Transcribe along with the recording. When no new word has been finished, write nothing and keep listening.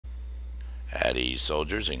Howdy,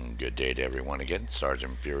 soldiers, and good day to everyone again.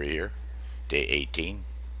 Sergeant Fury here. Day 18.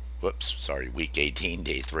 Whoops, sorry, week 18,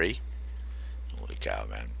 day 3. Holy cow,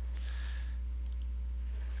 man.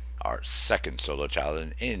 Our second solo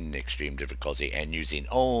challenge in extreme difficulty and using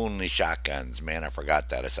only shotguns. Man, I forgot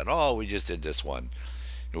that. I said, oh, we just did this one.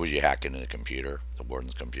 Was you hack into the computer, the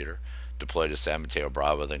warden's computer? Deploy to San Mateo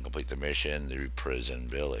Bravo, then complete the mission, the prison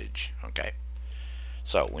village. Okay.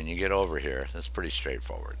 So when you get over here, that's pretty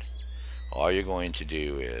straightforward. All you're going to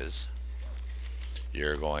do is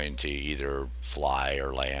you're going to either fly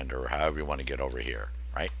or land or however you want to get over here,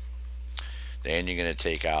 right? Then you're going to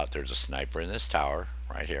take out, there's a sniper in this tower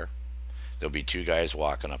right here. There'll be two guys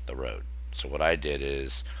walking up the road. So what I did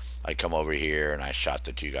is I come over here and I shot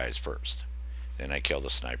the two guys first. Then I killed the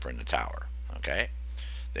sniper in the tower, okay?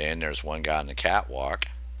 Then there's one guy on the catwalk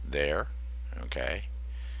there, okay?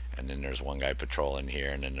 And then there's one guy patrolling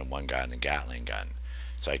here, and then the one guy on the Gatling gun.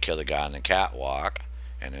 So I kill the guy on the catwalk,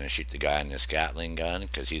 and then I shoot the guy on this Gatling gun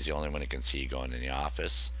because he's the only one that can see going in the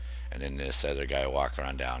office. And then this other guy walking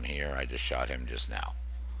around down here, I just shot him just now.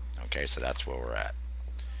 Okay, so that's where we're at.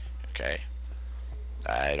 Okay,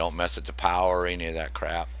 I don't mess with the power or any of that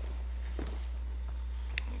crap.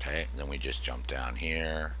 Okay, then we just jump down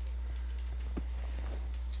here.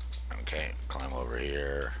 Okay, climb over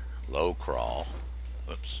here. Low crawl.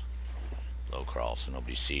 Whoops. Low crawl so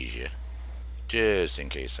nobody sees you. Just in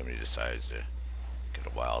case somebody decides to get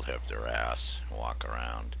a wild hip their ass and walk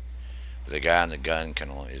around. But the guy on the gun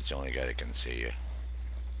is the only guy that can see you.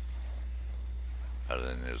 Other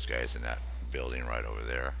than those guys in that building right over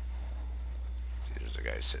there. See, there's a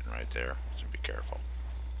guy sitting right there, so be careful.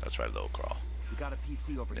 That's why low crawl. We got a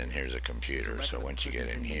PC over then here's a computer, so once you get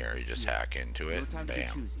in here, you just hack into it, and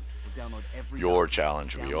bam. We'll your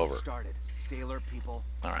challenge will be over. Stay alert, people.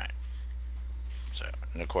 Alright. So,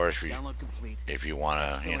 and of course, if you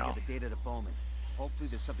want to, you know,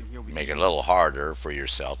 make it a little harder for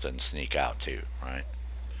yourself, then sneak out too, right?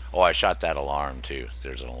 Oh, I shot that alarm too.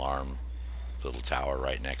 There's an alarm little tower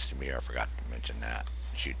right next to me. I forgot to mention that.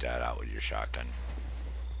 Shoot that out with your shotgun.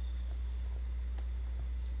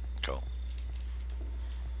 Cool.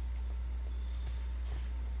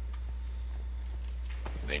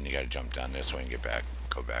 Then you got to jump down this way and go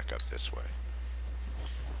back up this way.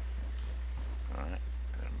 Alright,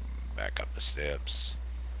 and back up the steps.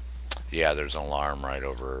 Yeah, there's an alarm right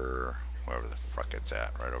over, wherever the fuck it's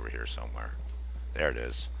at, right over here somewhere. There it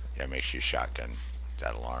is. Yeah, make sure you shotgun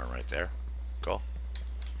that alarm right there. Cool.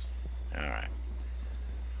 Alright.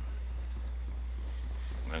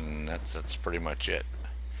 And that's pretty much it.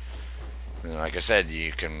 And like I said,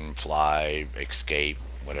 you can fly, escape,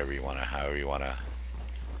 whatever you want to, however you want to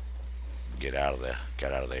get out of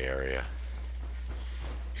the area.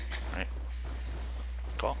 Right.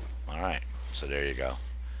 Cool. Alright, so there you go.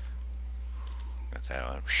 Got that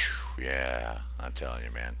one. Whew, yeah, I'm telling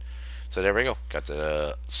you, man. So there we go. Got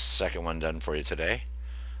the second one done for you today.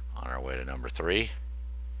 On our way to number 3.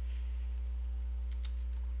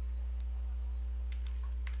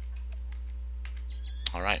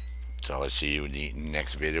 Alright, so I'll see you in the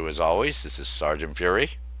next video as always. This is Sergeant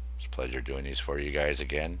Fury. It's a pleasure doing these for you guys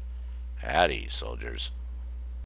again. Howdy, soldiers.